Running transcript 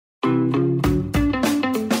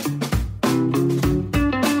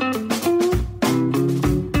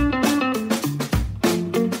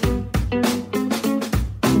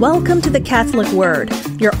Welcome to the Catholic Word,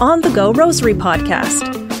 your on-the-go rosary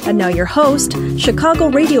podcast. And now your host, Chicago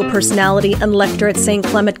radio personality and lector at St.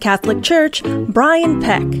 Clement Catholic Church, Brian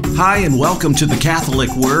Peck. Hi, and welcome to the Catholic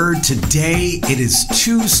Word. Today, it is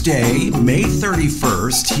Tuesday, May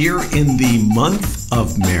 31st, here in the month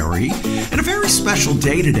of Mary. And a very special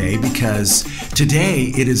day today because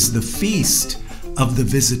today it is the feast of the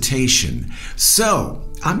Visitation. So,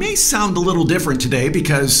 I may sound a little different today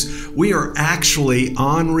because we are actually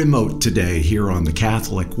on remote today here on the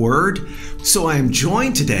Catholic Word. So I am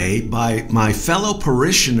joined today by my fellow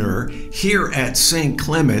parishioner here at St.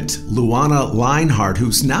 Clement, Luana Leinhardt,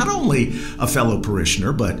 who's not only a fellow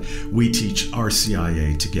parishioner, but we teach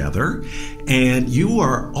RCIA together. And you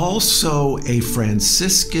are also a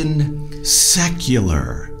Franciscan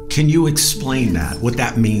secular. Can you explain that, what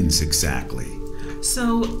that means exactly?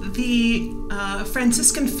 So the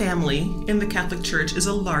Franciscan family in the Catholic Church is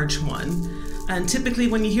a large one. And typically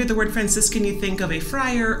when you hear the word Franciscan, you think of a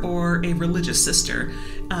friar or a religious sister.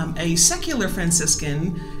 A secular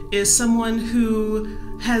Franciscan is someone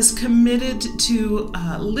who has committed to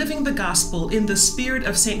living the gospel in the spirit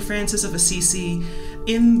of St. Francis of Assisi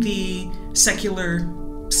in the secular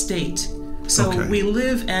state. So we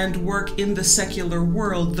live and work in the secular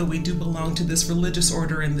world, though we do belong to this religious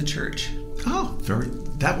order in the church. Oh,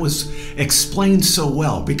 that was explained so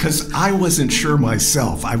well because I wasn't sure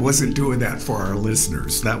myself. I wasn't doing that for our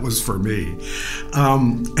listeners. That was for me.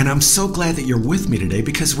 And I'm so glad that you're with me today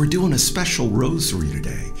because we're doing a special rosary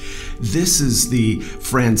today. This is the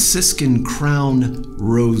Franciscan Crown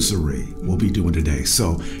Rosary we'll be doing today.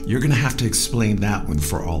 So you're going to have to explain that one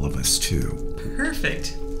for all of us too.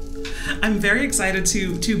 Perfect. I'm very excited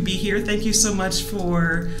to be here. Thank you so much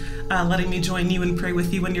for letting me join you and pray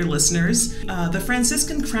with you and your listeners. The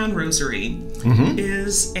Franciscan Crown Rosary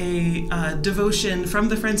is a devotion from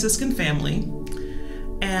the Franciscan family,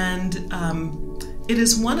 and it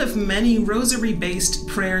is one of many rosary-based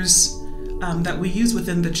prayers that we use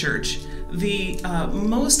within the church. The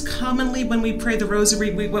most commonly when we pray the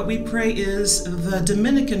rosary, what we pray is the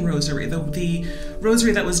Dominican Rosary, the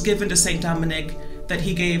rosary that was given to Saint Dominic that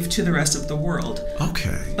he gave to the rest of the world.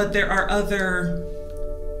 Okay. But there are other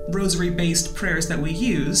rosary-based prayers that we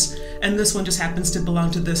use, and this one just happens to belong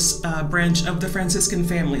to this branch of the Franciscan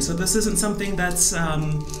family. So this isn't something that's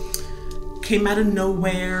came out of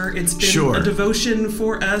nowhere. It's been a devotion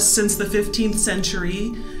for us since the 15th century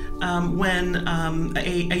when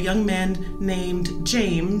a young man named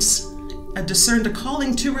James discerned a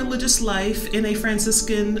calling to religious life in a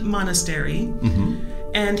Franciscan monastery.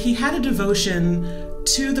 And he had a devotion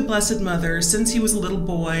to the Blessed Mother since he was a little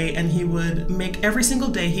boy, and he would make every single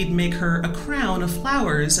day, he'd make her a crown of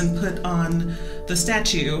flowers and put on the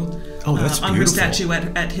statue, on her statue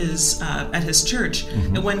at his church.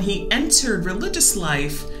 And when he entered religious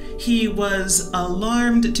life, he was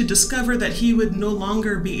alarmed to discover that he would no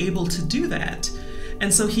longer be able to do that.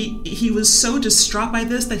 And so he was so distraught by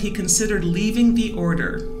this that he considered leaving the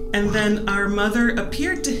order. And then our mother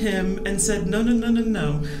appeared to him and said, no,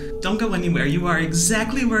 don't go anywhere. You are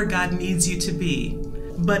exactly where God needs you to be.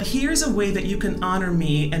 But here's a way that you can honor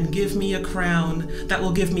me and give me a crown that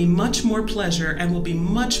will give me much more pleasure and will be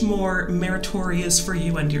much more meritorious for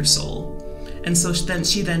you and your soul. And so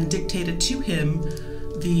she then dictated to him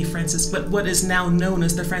what is now known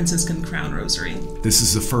as the Franciscan Crown Rosary. This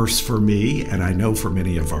is a first for me, and I know for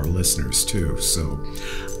many of our listeners too. So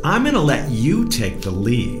I'm going to let you take the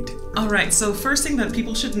lead. All right, so first thing that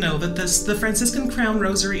people should know that the Franciscan Crown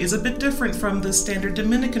Rosary is a bit different from the standard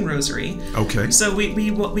Dominican Rosary. Okay. So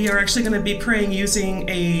we are actually going to be praying using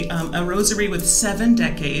a rosary with 7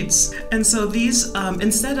 decades. And so these,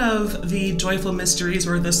 instead of the joyful mysteries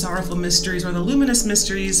or the sorrowful mysteries or the luminous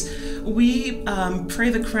mysteries, we pray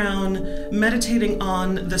the crown meditating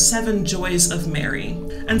on the 7 joys of Mary.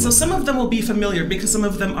 And so some of them will be familiar because some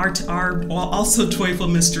of them are also joyful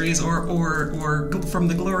mysteries or from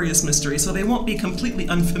the glorious mystery, so they won't be completely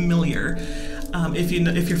unfamiliar if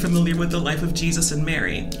you're familiar with the life of Jesus and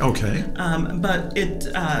Mary. Okay. But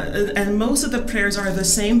and most of the prayers are the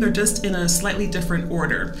same. They're just in a slightly different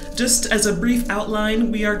order. Just as a brief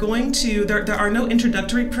outline, we are going to there are no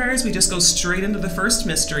introductory prayers. We just go straight into the first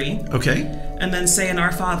mystery. Okay. And then say an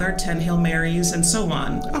Our Father, 10 Hail Marys, and so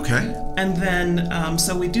on. Okay. And then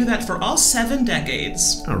so we do that for all 7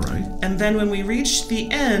 decades. All right. And then when we reach the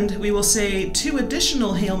end, we will say 2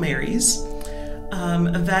 additional Hail Marys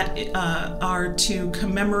that are to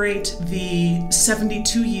commemorate the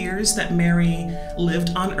 72 years that Mary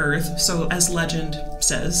lived on earth. So as legend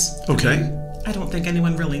says. Okay. I don't think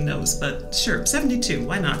anyone really knows, but sure, 72,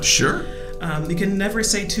 why not? Sure. You can never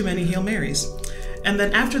say too many Hail Marys. And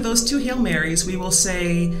then after those two Hail Marys, we will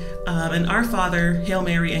say an Our Father, Hail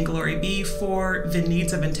Mary, and Glory Be for the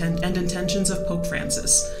needs of and intentions of Pope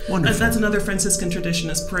Francis. Wonderful. That's another Franciscan tradition,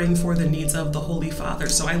 is praying for the needs of the Holy Father.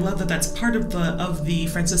 So I love that that's part of the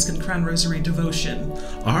Franciscan Crown Rosary devotion.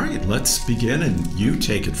 All right, let's begin, and you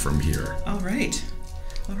take it from here. All right.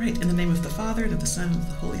 In the name of the Father, and of the Son, and of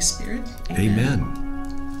the Holy Spirit.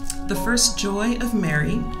 Amen. The first joy of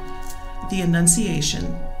Mary, the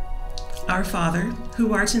Annunciation. Our Father,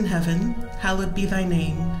 who art in heaven, hallowed be thy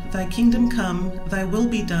name. Thy kingdom come, thy will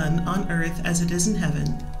be done on earth as it is in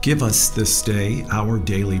heaven. Give us this day our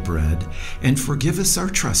daily bread, and forgive us our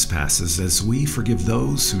trespasses as we forgive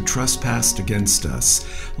those who trespass against us.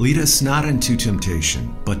 Lead us not into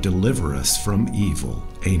temptation, but deliver us from evil.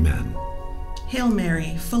 Amen. Hail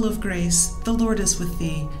Mary, full of grace, the Lord is with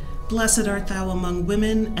thee. Blessed art thou among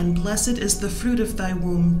women, and blessed is the fruit of thy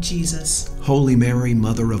womb, Jesus. Holy Mary,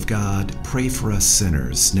 Mother of God, pray for us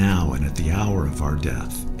sinners, now and at the hour of our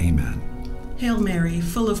death. Amen. Hail Mary,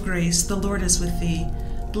 full of grace, the Lord is with thee.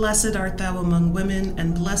 Blessed art thou among women,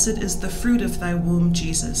 and blessed is the fruit of thy womb,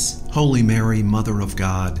 Jesus. Holy Mary, Mother of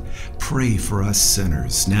God, pray for us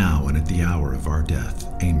sinners, now and at the hour of our death.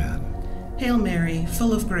 Amen. Hail Mary,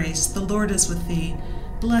 full of grace, the Lord is with thee.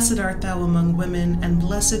 Blessed art thou among women, and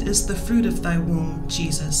blessed is the fruit of thy womb,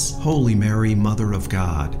 Jesus. Holy Mary, Mother of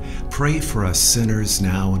God, pray for us sinners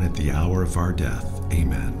now and at the hour of our death.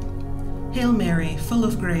 Amen. Hail Mary, full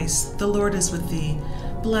of grace, the Lord is with thee.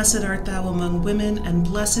 Blessed art thou among women, and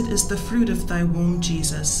blessed is the fruit of thy womb,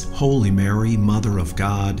 Jesus. Holy Mary, Mother of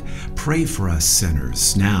God, pray for us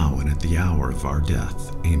sinners now and at the hour of our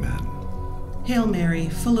death. Amen. Hail Mary,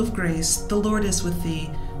 full of grace, the Lord is with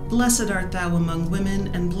thee. Blessed art thou among women,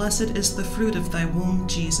 and blessed is the fruit of thy womb,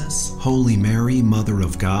 Jesus. Holy Mary, Mother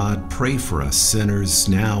of God, pray for us sinners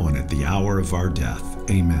now and at the hour of our death.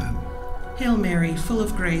 Amen. Hail Mary, full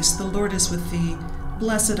of grace, the Lord is with thee.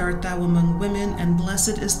 Blessed art thou among women, and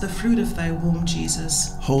blessed is the fruit of thy womb,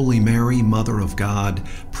 Jesus. Holy Mary, Mother of God,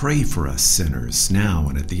 pray for us sinners now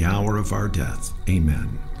and at the hour of our death.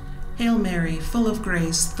 Amen. Hail Mary, full of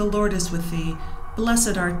grace, the Lord is with thee.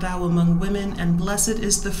 Blessed art thou among women, and blessed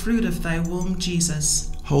is the fruit of thy womb,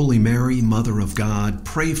 Jesus. Holy Mary, Mother of God,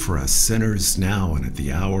 pray for us sinners now and at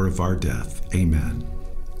the hour of our death. Amen.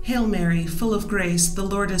 Hail Mary, full of grace, the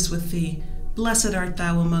Lord is with thee. Blessed art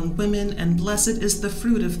thou among women, and blessed is the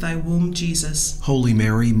fruit of thy womb, Jesus. Holy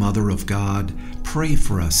Mary, Mother of God, pray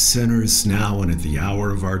for us sinners now and at the hour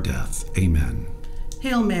of our death. Amen.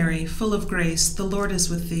 Hail Mary, full of grace, the Lord is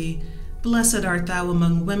with thee. Blessed art thou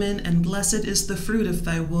among women, and blessed is the fruit of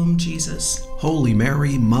thy womb, Jesus. Holy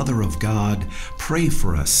Mary, Mother of God, pray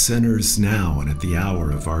for us sinners now and at the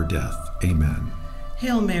hour of our death. Amen.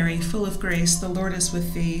 Hail Mary, full of grace, the Lord is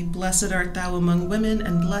with thee. Blessed art thou among women,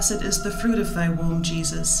 and blessed is the fruit of thy womb,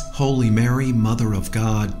 Jesus. Holy Mary, Mother of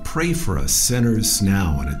God, pray for us sinners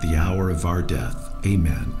now and at the hour of our death.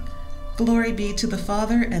 Amen. Glory be to the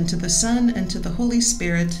Father, and to the Son, and to the Holy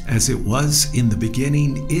Spirit. As it was in the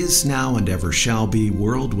beginning, is now, and ever shall be,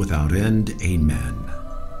 world without end. Amen.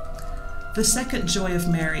 The second joy of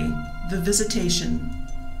Mary, the Visitation.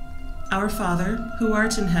 Our Father, who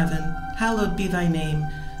art in heaven, hallowed be thy name.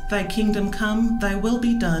 Thy kingdom come, thy will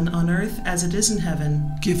be done on earth as it is in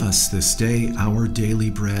heaven. Give us this day our daily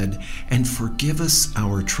bread, and forgive us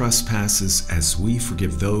our trespasses as we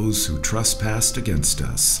forgive those who trespass against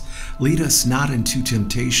us. Lead us not into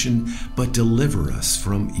temptation, but deliver us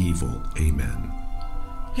from evil. Amen.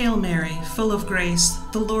 Hail Mary, full of grace,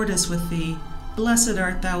 the Lord is with thee. Blessed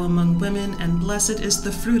art thou among women, and blessed is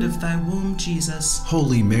the fruit of thy womb, Jesus.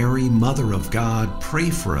 Holy Mary, Mother of God, pray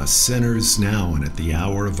for us sinners now and at the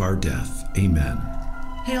hour of our death. Amen.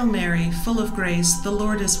 Hail Mary, full of grace, the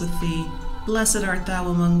Lord is with thee. Blessed art thou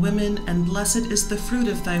among women, and blessed is the fruit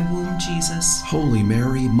of thy womb, Jesus. Holy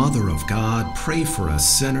Mary, Mother of God, pray for us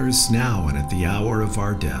sinners now and at the hour of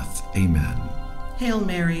our death. Amen. Hail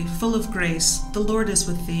Mary, full of grace, the Lord is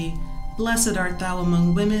with thee. Blessed art thou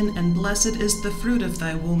among women, and blessed is the fruit of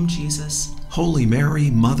thy womb, Jesus. Holy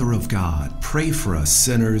Mary, Mother of God, pray for us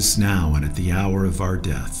sinners now and at the hour of our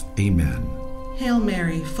death. Amen. Hail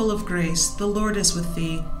Mary, full of grace, the Lord is with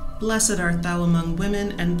thee. Blessed art thou among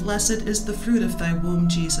women, and blessed is the fruit of thy womb,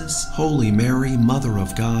 Jesus. Holy Mary, Mother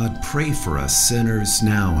of God, pray for us sinners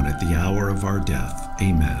now and at the hour of our death.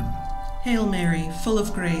 Amen. Hail Mary, full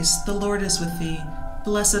of grace, the Lord is with thee.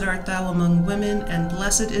 Blessed art thou among women, and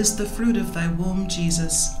blessed is the fruit of thy womb,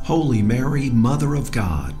 Jesus. Holy Mary, Mother of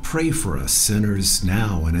God, pray for us sinners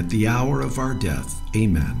now and at the hour of our death.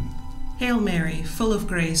 Amen. Hail Mary, full of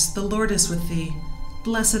grace, the Lord is with thee.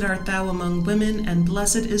 Blessed art thou among women, and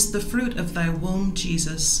blessed is the fruit of thy womb,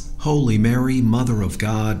 Jesus. Holy Mary, Mother of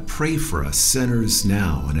God, pray for us sinners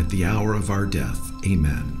now and at the hour of our death.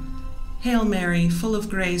 Amen. Hail Mary, full of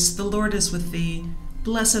grace, the Lord is with thee.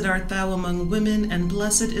 Blessed art thou among women, and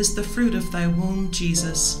blessed is the fruit of thy womb,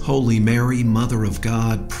 Jesus. Holy Mary, Mother of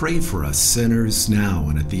God, pray for us sinners now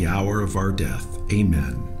and at the hour of our death.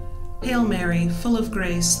 Amen. Hail Mary, full of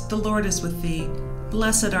grace, the Lord is with thee.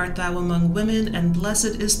 Blessed art thou among women, and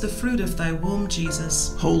blessed is the fruit of thy womb,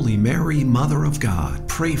 Jesus. Holy Mary, Mother of God,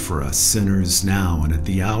 pray for us sinners now and at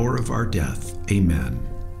the hour of our death. Amen.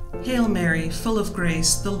 Hail Mary, full of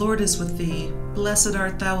grace, the Lord is with thee. Blessed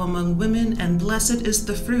art thou among women, and blessed is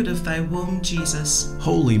the fruit of thy womb, Jesus.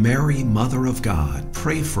 Holy Mary, Mother of God,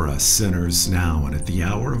 pray for us sinners now and at the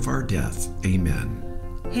hour of our death. Amen.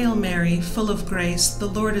 Hail Mary, full of grace, the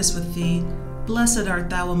Lord is with thee. Blessed art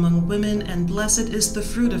thou among women, and blessed is the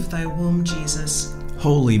fruit of thy womb, Jesus.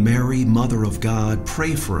 Holy Mary, Mother of God,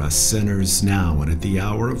 pray for us sinners now and at the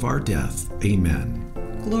hour of our death. Amen.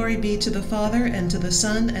 Glory be to the Father, and to the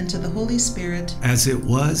Son, and to the Holy Spirit. As it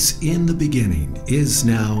was in the beginning, is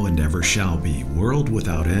now, and ever shall be, world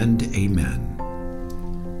without end. Amen.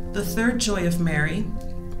 The third joy of Mary,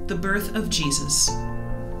 the birth of Jesus.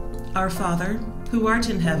 Our Father, who art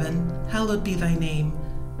in heaven, hallowed be thy name.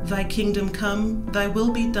 Thy kingdom come, thy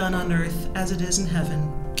will be done on earth as it is in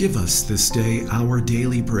heaven. Give us this day our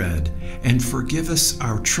daily bread, and forgive us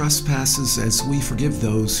our trespasses as we forgive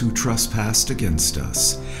those who trespass against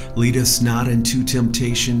us. Lead us not into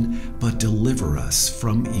temptation, but deliver us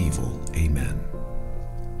from evil. Amen.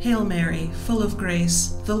 Hail Mary, full of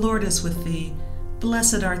grace, the Lord is with thee.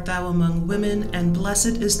 Blessed art thou among women, and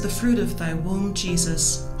blessed is the fruit of thy womb,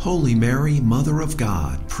 Jesus. Holy Mary, Mother of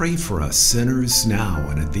God, pray for us sinners now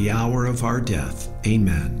and at the hour of our death.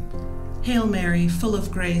 Amen. Hail Mary, full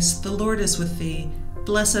of grace, the Lord is with thee.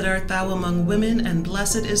 Blessed art thou among women, and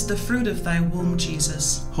blessed is the fruit of thy womb,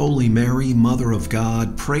 Jesus. Holy Mary, Mother of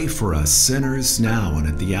God, pray for us sinners now and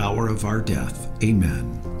at the hour of our death.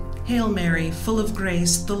 Amen. Hail Mary, full of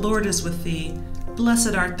grace, the Lord is with thee.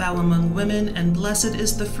 Blessed art thou among women, and blessed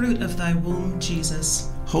is the fruit of thy womb,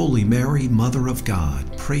 Jesus. Holy Mary, Mother of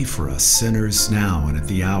God, pray for us sinners now and at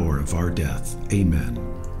the hour of our death. Amen.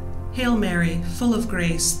 Hail Mary, full of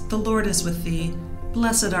grace, the Lord is with thee.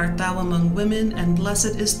 Blessed art thou among women, and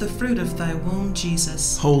blessed is the fruit of thy womb,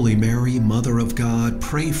 Jesus. Holy Mary, Mother of God,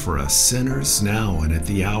 pray for us sinners now and at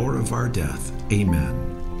the hour of our death.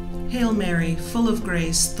 Amen. Hail Mary, full of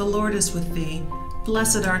grace, the Lord is with thee.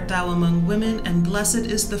 Blessed art thou among women, and blessed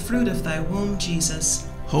is the fruit of thy womb, Jesus.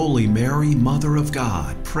 Holy Mary, Mother of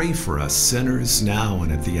God, pray for us sinners now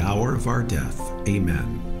and at the hour of our death.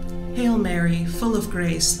 Amen. Hail Mary, full of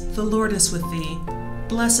grace, the Lord is with thee.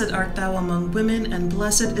 Blessed art thou among women, and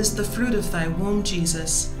blessed is the fruit of thy womb,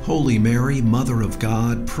 Jesus. Holy Mary, Mother of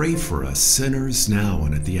God, pray for us sinners now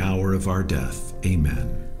and at the hour of our death.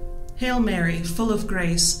 Amen. Hail Mary, full of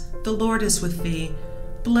grace, the Lord is with thee.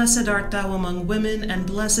 Blessed art thou among women, and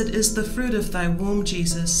blessed is the fruit of thy womb,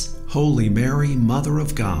 Jesus. Holy Mary, Mother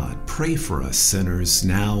of God, pray for us sinners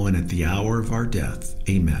now and at the hour of our death.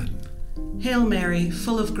 Amen. Hail Mary,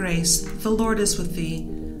 full of grace, the Lord is with thee.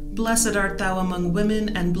 Blessed art thou among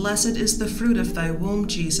women, and blessed is the fruit of thy womb,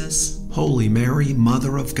 Jesus. Holy Mary,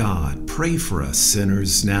 Mother of God, pray for us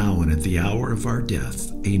sinners now and at the hour of our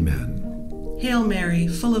death. Amen. Hail Mary,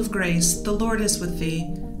 full of grace, the Lord is with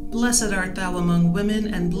thee. Blessed art thou among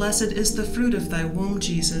women, and blessed is the fruit of thy womb,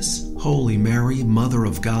 Jesus. Holy Mary, Mother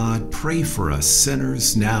of God, pray for us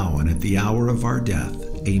sinners now and at the hour of our death.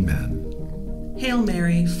 Amen. Hail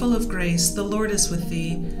Mary, full of grace, the Lord is with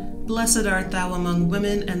thee. Blessed art thou among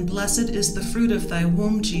women, and blessed is the fruit of thy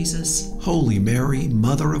womb, Jesus. Holy Mary,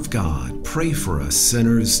 Mother of God, pray for us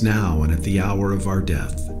sinners now and at the hour of our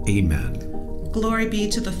death. Amen. Glory be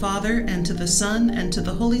to the Father, and to the Son, and to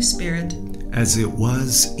the Holy Spirit. As it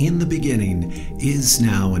was in the beginning, is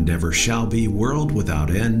now, and ever shall be, world without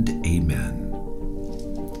end. Amen.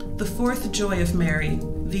 The fourth joy of Mary,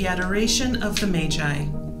 the adoration of the Magi.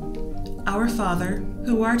 Our Father,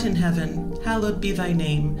 who art in heaven, hallowed be thy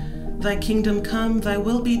name. Thy kingdom come, thy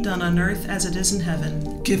will be done on earth as it is in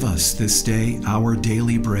heaven. Give us this day our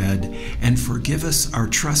daily bread, and forgive us our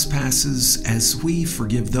trespasses as we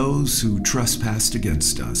forgive those who trespass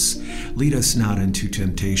against us. Lead us not into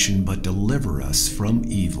temptation, but deliver us from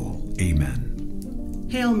evil. Amen.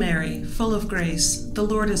 Hail Mary, full of grace, the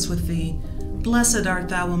Lord is with thee. Blessed art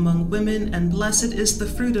thou among women, and blessed is the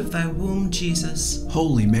fruit of thy womb, Jesus.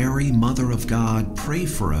 Holy Mary, Mother of God, pray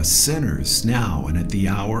for us sinners, now and at the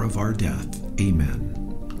hour of our death. Amen.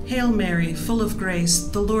 Hail Mary, full of grace,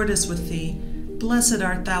 the Lord is with thee. Blessed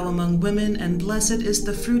art thou among women, and blessed is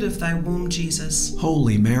the fruit of thy womb, Jesus.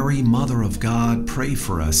 Holy Mary, Mother of God, pray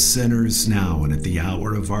for us sinners now and at the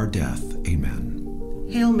hour of our death. Amen.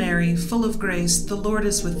 Hail Mary, full of grace, the Lord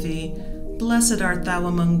is with thee. Blessed art thou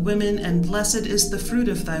among women, and blessed is the fruit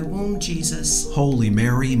of thy womb, Jesus. Holy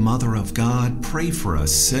Mary, Mother of God, pray for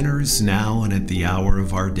us sinners now and at the hour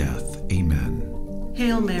of our death. Amen.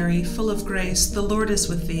 Hail Mary, full of grace, the Lord is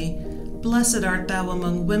with thee. Blessed art thou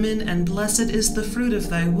among women, and blessed is the fruit of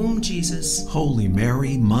thy womb, Jesus. Holy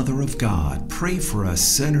Mary, Mother of God, pray for us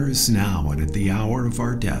sinners now and at the hour of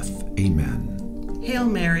our death. Amen. Hail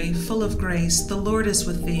Mary, full of grace, the Lord is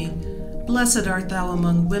with thee. Blessed art thou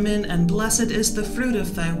among women, and blessed is the fruit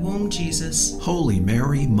of thy womb, Jesus. Holy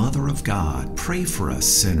Mary, Mother of God, pray for us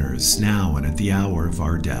sinners now and at the hour of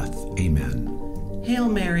our death. Amen. Hail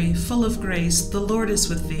Mary, full of grace, the Lord is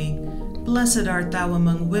with thee. Blessed art thou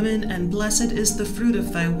among women, and blessed is the fruit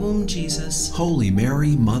of thy womb, Jesus. Holy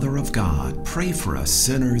Mary, Mother of God, pray for us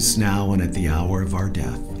sinners now and at the hour of our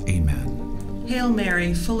death. Amen. Hail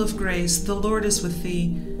Mary, full of grace, the Lord is with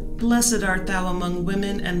thee. Blessed art thou among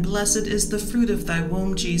women, and blessed is the fruit of thy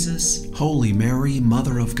womb, Jesus. Holy Mary,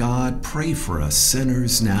 Mother of God, pray for us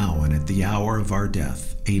sinners now and at the hour of our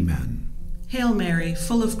death. Amen. Hail Mary,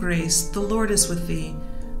 full of grace, the Lord is with thee.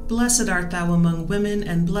 Blessed art thou among women,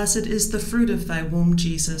 and blessed is the fruit of thy womb,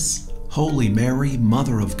 Jesus. Holy Mary,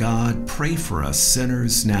 Mother of God, pray for us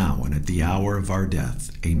sinners now and at the hour of our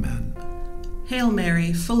death. Amen. Hail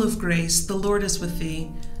Mary, full of grace, the Lord is with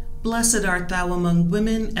thee. Blessed art thou among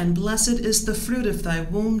women, and blessed is the fruit of thy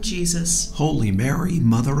womb, Jesus. Holy Mary,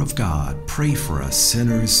 Mother of God, pray for us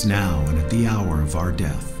sinners now and at the hour of our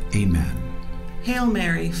death. Amen. Hail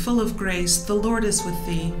Mary, full of grace, the Lord is with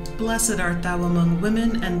thee. Blessed art thou among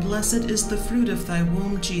women, and blessed is the fruit of thy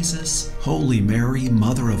womb, Jesus. Holy Mary,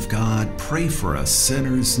 Mother of God, pray for us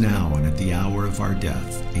sinners now and at the hour of our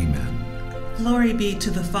death. Amen. Glory be to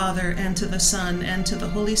the Father, and to the Son, and to the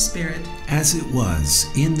Holy Spirit. As it was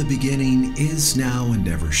in the beginning, is now, and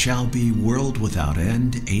ever shall be, world without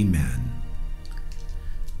end. Amen.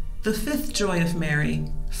 The fifth joy of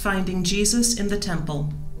Mary, finding Jesus in the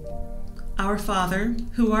temple. Our Father,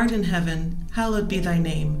 who art in heaven, hallowed be thy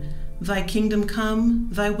name. Thy kingdom come,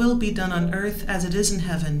 thy will be done on earth as it is in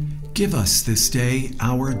heaven. Give us this day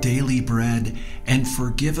our daily bread, and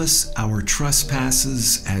forgive us our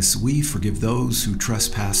trespasses as we forgive those who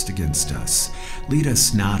trespass against us. Lead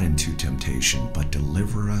us not into temptation, but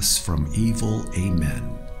deliver us from evil.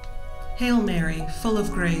 Amen. Hail Mary, full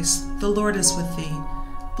of grace, the Lord is with thee.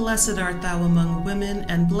 Blessed art thou among women,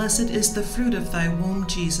 and blessed is the fruit of thy womb,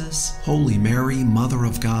 Jesus. Holy Mary, Mother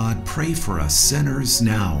of God, pray for us sinners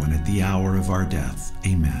now and at the hour of our death.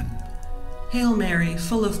 Amen. Hail Mary,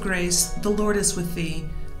 full of grace, the Lord is with thee.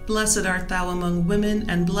 Blessed art thou among women,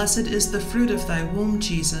 and blessed is the fruit of thy womb,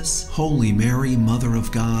 Jesus. Holy Mary, Mother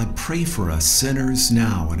of God, pray for us sinners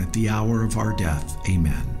now and at the hour of our death.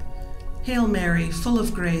 Amen. Hail Mary, full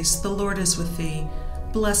of grace, the Lord is with thee.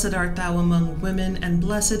 Blessed art thou among women, and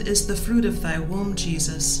blessed is the fruit of thy womb,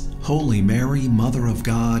 Jesus. Holy Mary, Mother of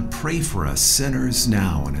God, pray for us sinners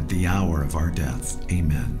now and at the hour of our death.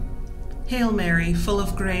 Amen. Hail Mary, full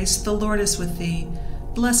of grace, the Lord is with thee.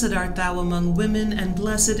 Blessed art thou among women, and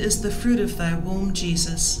blessed is the fruit of thy womb,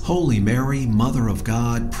 Jesus. Holy Mary, Mother of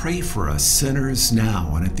God, pray for us sinners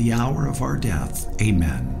now and at the hour of our death.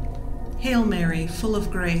 Amen. Hail Mary, full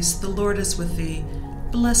of grace, the Lord is with thee.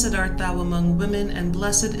 Blessed art thou among women, and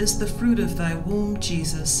blessed is the fruit of thy womb,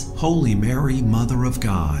 Jesus. Holy Mary, Mother of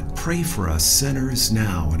God, pray for us sinners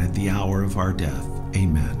now and at the hour of our death.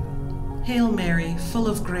 Amen. Hail Mary, full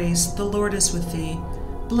of grace, the Lord is with thee.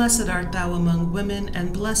 Blessed art thou among women,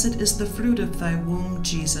 and blessed is the fruit of thy womb,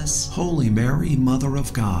 Jesus. Holy Mary, Mother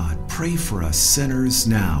of God, pray for us sinners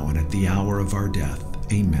now and at the hour of our death.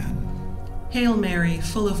 Amen. Hail Mary,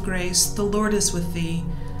 full of grace, the Lord is with thee.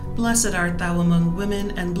 Blessed art thou among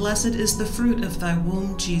women, and blessed is the fruit of thy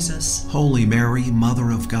womb, Jesus. Holy Mary,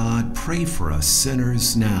 Mother of God, pray for us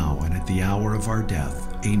sinners now and at the hour of our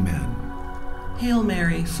death. Amen. Hail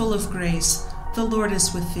Mary, full of grace, the Lord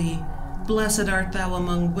is with thee. Blessed art thou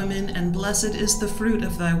among women, and blessed is the fruit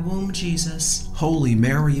of thy womb, Jesus. Holy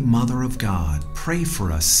Mary, Mother of God, pray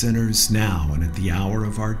for us sinners now and at the hour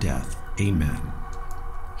of our death. Amen.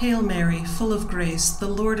 Hail Mary, full of grace, the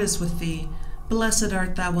Lord is with thee. Blessed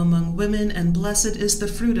art thou among women, and blessed is the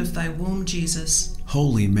fruit of thy womb, Jesus.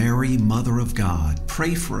 Holy Mary, Mother of God,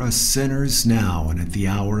 pray for us sinners now and at the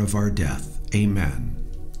hour of our death. Amen.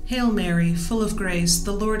 Hail Mary, full of grace,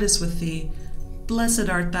 the Lord is with thee. Blessed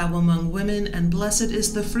art thou among women, and blessed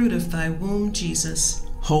is the fruit of thy womb, Jesus.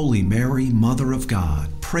 Holy Mary, Mother of God,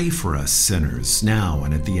 pray for us sinners, now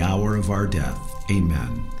and at the hour of our death.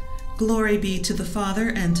 Amen. Glory be to the Father,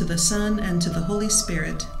 and to the Son, and to the Holy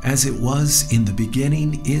Spirit. As it was in the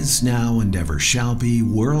beginning, is now, and ever shall be,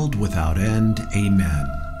 world without end. Amen.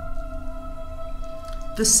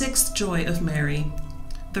 The sixth joy of Mary,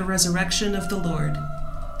 the resurrection of the Lord.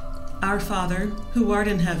 Our Father, who art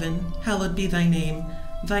in heaven, hallowed be thy name.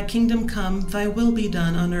 Thy kingdom come, thy will be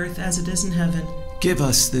done on earth as it is in heaven. Give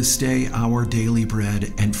us this day our daily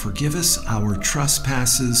bread, and forgive us our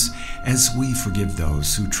trespasses, as we forgive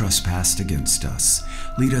those who trespass against us.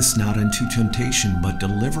 Lead us not into temptation, but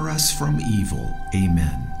deliver us from evil.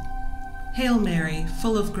 Amen. Hail Mary,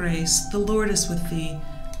 full of grace, the Lord is with thee.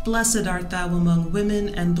 Blessed art thou among women,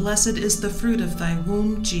 and blessed is the fruit of thy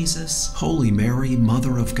womb, Jesus. Holy Mary,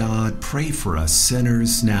 Mother of God, pray for us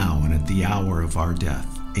sinners, now and at the hour of our death.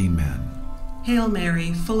 Amen. Hail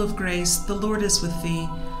Mary, full of grace, the Lord is with thee.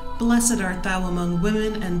 Blessed art thou among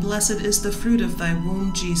women, and blessed is the fruit of thy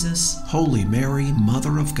womb, Jesus. Holy Mary,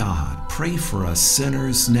 Mother of God, pray for us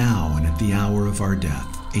sinners, now and at the hour of our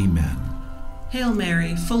death. Amen. Hail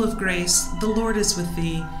Mary, full of grace, the Lord is with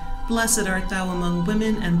thee. Blessed art thou among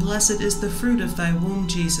women, and blessed is the fruit of thy womb,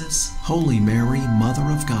 Jesus. Holy Mary,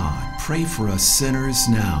 Mother of God, pray for us sinners,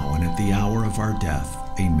 now and at the hour of our death.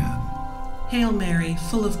 Amen. Hail Mary,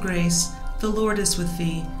 full of grace, the Lord is with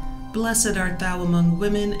thee. Blessed art thou among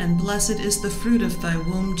women, and blessed is the fruit of thy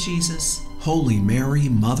womb, Jesus. Holy Mary,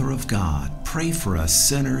 Mother of God, pray for us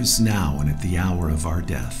sinners, now and at the hour of our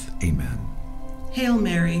death. Amen. Hail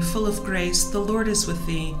Mary, full of grace, the Lord is with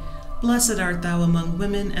thee. Blessed art thou among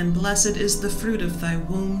women, and blessed is the fruit of thy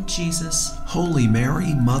womb, Jesus. Holy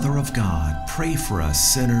Mary, Mother of God, pray for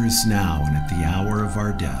us sinners, now and at the hour of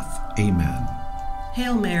our death. Amen.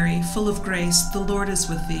 Hail Mary, full of grace, the Lord is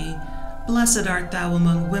with thee. Blessed art thou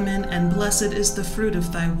among women, and blessed is the fruit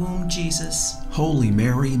of thy womb, Jesus. Holy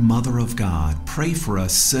Mary, Mother of God, pray for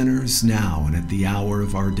us sinners, now and at the hour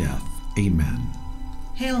of our death. Amen.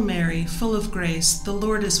 Hail Mary, full of grace, the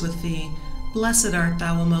Lord is with thee. Blessed art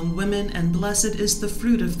thou among women, and blessed is the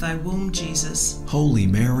fruit of thy womb, Jesus. Holy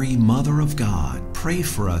Mary, Mother of God, pray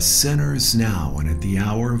for us sinners, now and at the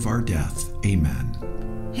hour of our death.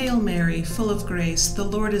 Amen. Hail Mary, full of grace, the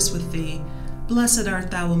Lord is with thee. Blessed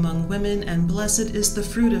art thou among women, and blessed is the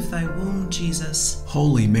fruit of thy womb, Jesus.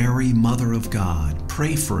 Holy Mary, Mother of God,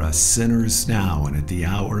 pray for us sinners, now and at the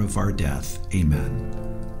hour of our death.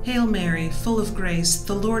 Amen. Hail Mary, full of grace,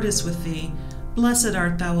 the Lord is with thee. Blessed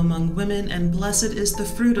art thou among women, and blessed is the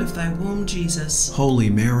fruit of thy womb, Jesus. Holy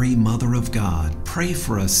Mary, Mother of God, pray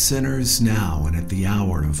for us sinners, now and at the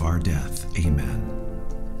hour of our death. Amen.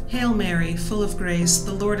 Hail Mary, full of grace,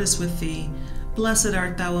 the Lord is with thee. Blessed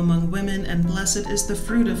art thou among women, and blessed is the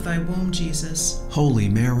fruit of thy womb, Jesus. Holy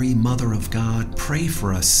Mary, Mother of God, pray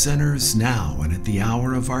for us sinners, now and at the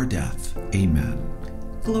hour of our death. Amen.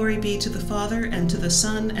 Glory be to the Father, and to the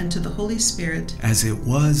Son, and to the Holy Spirit. As it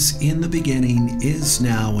was in the beginning, is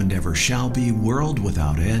now, and ever shall be, world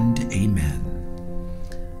without end. Amen.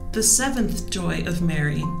 The seventh joy of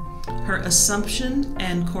Mary, her Assumption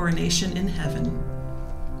and coronation in heaven.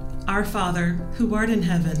 Our Father, who art in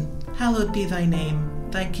heaven, hallowed be thy name.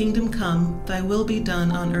 Thy kingdom come, thy will be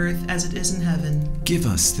done on earth as it is in heaven. Give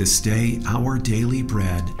us this day our daily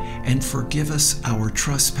bread, and forgive us our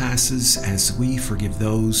trespasses as we forgive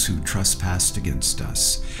those who trespass against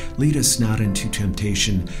us. Lead us not into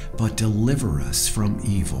temptation, but deliver us from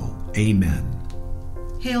evil. Amen.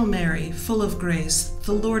 Hail Mary, full of grace,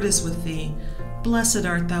 the Lord is with thee. Blessed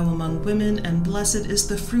art thou among women, and blessed is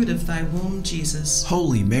the fruit of thy womb, Jesus.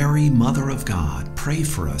 Holy Mary, Mother of God, pray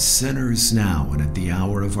for us sinners, now and at the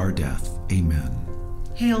hour of our death. Amen.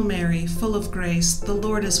 Hail Mary, full of grace, the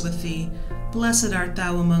Lord is with thee. Blessed art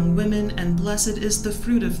thou among women, and blessed is the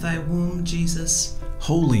fruit of thy womb, Jesus.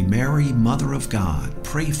 Holy Mary, Mother of God,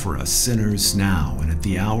 pray for us sinners, now and at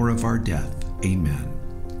the hour of our death. Amen.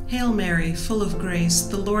 Hail Mary, full of grace,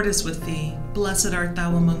 the Lord is with thee. Blessed art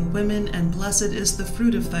thou among women, and blessed is the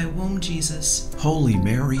fruit of thy womb, Jesus. Holy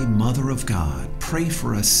Mary, Mother of God, pray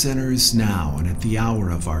for us sinners, now and at the hour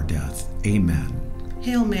of our death. Amen.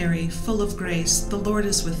 Hail Mary, full of grace, the Lord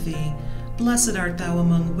is with thee. Blessed art thou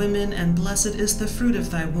among women, and blessed is the fruit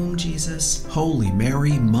of thy womb, Jesus. Holy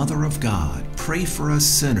Mary, Mother of God, pray for us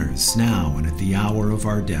sinners, now and at the hour of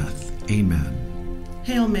our death. Amen.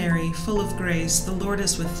 Hail Mary, full of grace, the Lord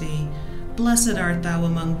is with thee. Blessed art thou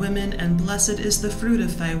among women, and blessed is the fruit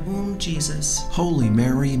of thy womb, Jesus. Holy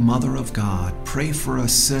Mary, Mother of God, pray for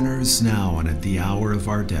us sinners, now and at the hour of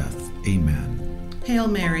our death. Amen. Hail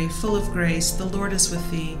Mary, full of grace, the Lord is with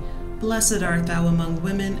thee. Blessed art thou among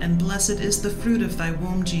women, and blessed is the fruit of thy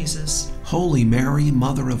womb, Jesus. Holy Mary,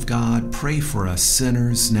 Mother of God, pray for us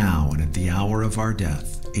sinners now and at the hour of our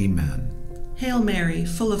death. Amen. Hail Mary,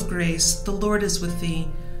 full of grace, the Lord is with thee.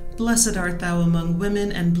 Blessed art thou among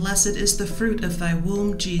women, and blessed is the fruit of thy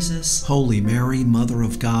womb, Jesus. Holy Mary, Mother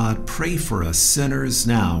of God, pray for us sinners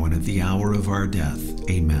now and at the hour of our death.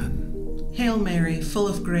 Amen. Hail Mary, full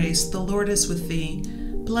of grace, the Lord is with thee.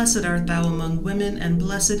 Blessed art thou among women, and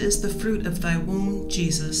blessed is the fruit of thy womb,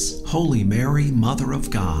 Jesus. Holy Mary, Mother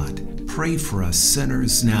of God, pray for us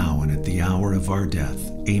sinners now and at the hour of our death.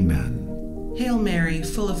 Amen. Hail Mary,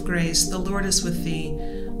 full of grace, the Lord is with thee.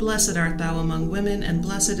 Blessed art thou among women, and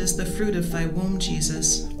blessed is the fruit of thy womb,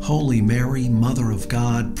 Jesus. Holy Mary, Mother of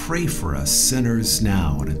God, pray for us sinners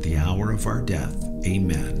now and at the hour of our death.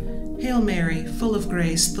 Amen. Hail Mary, full of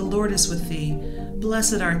grace, the Lord is with thee.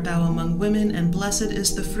 Blessed art thou among women, and blessed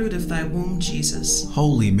is the fruit of thy womb, Jesus.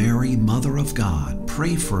 Holy Mary, Mother of God,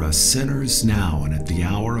 pray for us sinners now and at the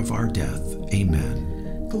hour of our death.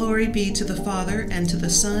 Amen. Glory be to the Father, and to the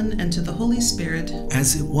Son, and to the Holy Spirit.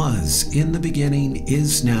 As it was in the beginning,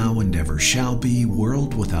 is now, and ever shall be,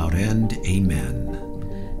 world without end.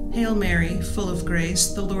 Amen. Hail Mary, full of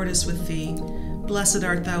grace, the Lord is with thee. Blessed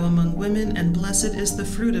art thou among women, and blessed is the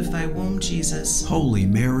fruit of thy womb, Jesus. Holy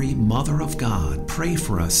Mary, Mother of God, pray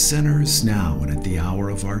for us sinners now and at the hour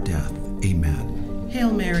of our death. Amen.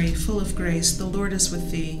 Hail Mary, full of grace, the Lord is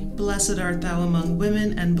with thee. Blessed art thou among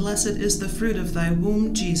women, and blessed is the fruit of thy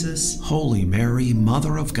womb, Jesus. Holy Mary,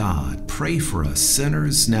 Mother of God, pray for us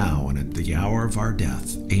sinners now and at the hour of our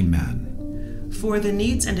death. Amen. For the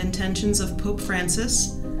needs and intentions of Pope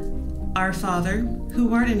Francis, Our Father,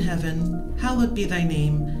 who art in heaven, hallowed be thy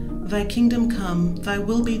name. Thy kingdom come, thy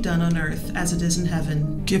will be done on earth as it is in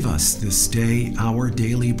heaven. Give us this day our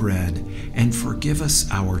daily bread, and forgive us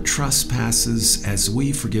our trespasses as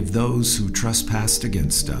we forgive those who trespass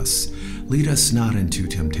against us. Lead us not into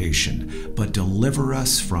temptation, but deliver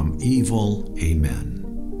us from evil.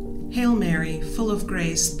 Amen. Hail Mary, full of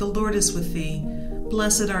grace, the Lord is with thee.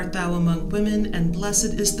 Blessed art thou among women, and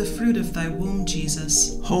blessed is the fruit of thy womb,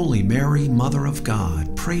 Jesus. Holy Mary, Mother of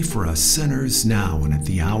God, pray for us sinners now and at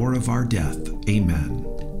the hour of our death. Amen.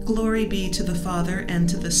 Glory be to the Father, and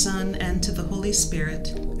to the Son, and to the Holy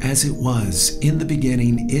Spirit. As it was in the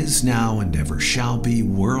beginning, is now, and ever shall be,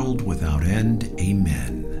 world without end.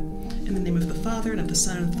 Amen. In the name of the Father, and of the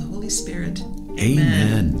Son, and of the Holy Spirit.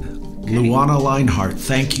 Amen. Luana Leinhardt,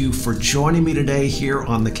 thank you for joining me today here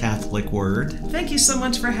on The Catholic Word. Thank you so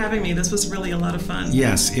much for having me. This was really a lot of fun.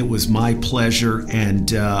 Yes, it was my pleasure, and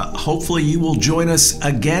hopefully you will join us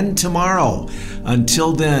again tomorrow.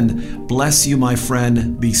 Until then, bless you, my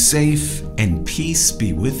friend. Be safe, and peace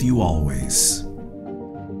be with you always.